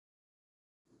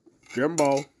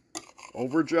Jimbo,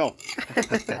 over Jill.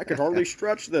 I can hardly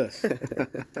stretch this.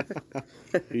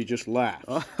 He just laughs.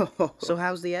 So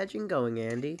how's the edging going,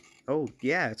 Andy? Oh,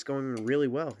 yeah, it's going really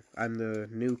well. I'm the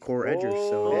new core edger,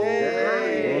 so...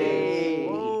 Hey!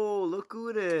 Whoa, look who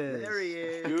it is. There he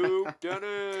is. Duke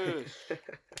Dennis.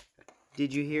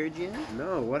 Did you hear, Jim?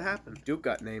 No, what happened? Duke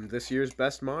got named this year's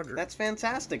best mogger. That's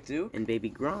fantastic, Duke. And baby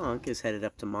Gronk is headed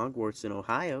up to Mogwarts in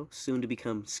Ohio, soon to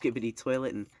become Skibbity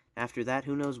Toilet, and after that,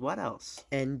 who knows what else.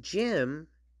 And Jim,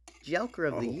 Jelker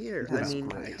of the Year. I that's mean,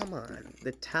 great. come on.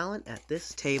 The talent at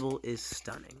this table is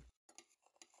stunning.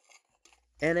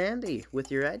 And Andy, with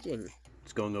your edging.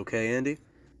 It's going okay, Andy?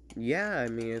 Yeah, I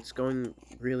mean, it's going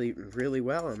really, really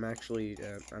well. I'm actually,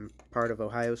 I'm part of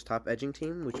Ohio's top edging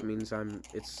team, which means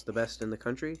it's the best in the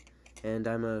country, and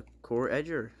I'm a core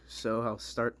edger, so I'll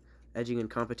start edging in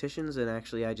competitions, and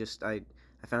actually I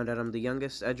found out I'm the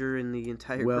youngest edger in the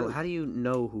entire group. How do you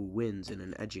know who wins in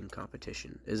an edging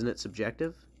competition? Isn't it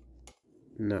subjective?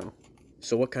 No.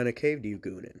 So what kind of cave do you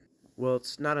goon in? Well,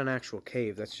 it's not an actual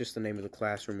cave, that's just the name of the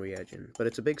classroom we edge in, but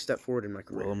it's a big step forward in my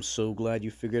career. Well, I'm so glad you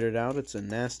figured it out. It's a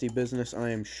nasty business, I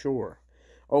am sure.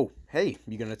 Oh, hey,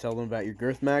 you gonna tell them about your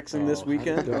girth maxing this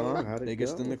weekend?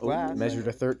 Biggest in the class. Measured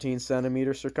a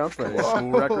 13-centimeter circumference.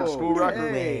 School record, school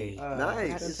record. Hey,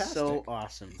 Nice. That is so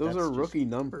awesome. Those That's are just- rookie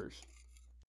numbers.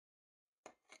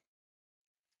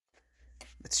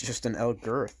 It's just an L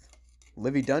girth.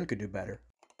 Livy Dunn could do better.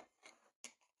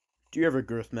 Do you ever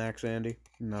girth max, Andy?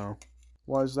 No.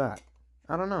 Why is that?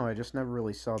 I don't know, I just never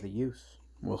really saw the use.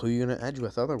 Well, who you gonna edge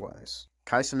with otherwise?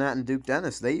 Kaisenat and Duke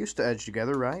Dennis, they used to edge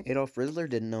together, right? Adolf Rizzler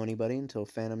didn't know anybody until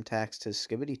Phantom taxed his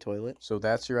Skibbity Toilet. So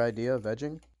that's your idea of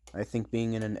edging? I think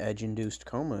being in an edge-induced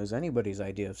coma is anybody's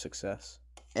idea of success.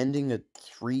 Ending a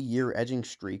 3-year edging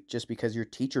streak just because your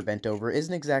teacher bent over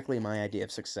isn't exactly my idea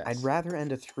of success. I'd rather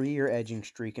end a 3-year edging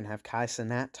streak and have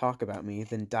Kaisenat talk about me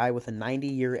than die with a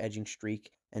 90-year edging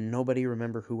streak and nobody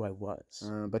remember who I was.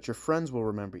 But your friends will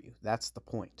remember you. That's the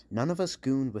point. None of us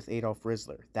gooned with Adolf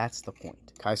Rizzler. That's the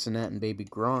point. Kaisenat and Baby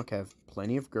Gronk have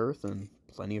plenty of girth and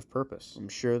plenty of purpose. I'm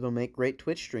sure they'll make great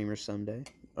Twitch streamers someday.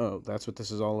 Oh, that's what this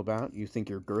is all about? You think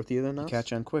you're girthier than us? You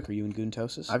catch on quick. Are you in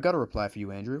Goontosis? I've got a reply for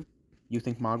you, Andrew. You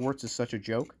think Mogwarts is such a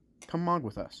joke? Come mog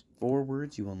with us. 4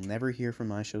 words you will never hear from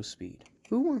my show Speed.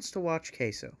 Who wants to watch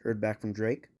Queso? Heard back from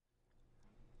Drake?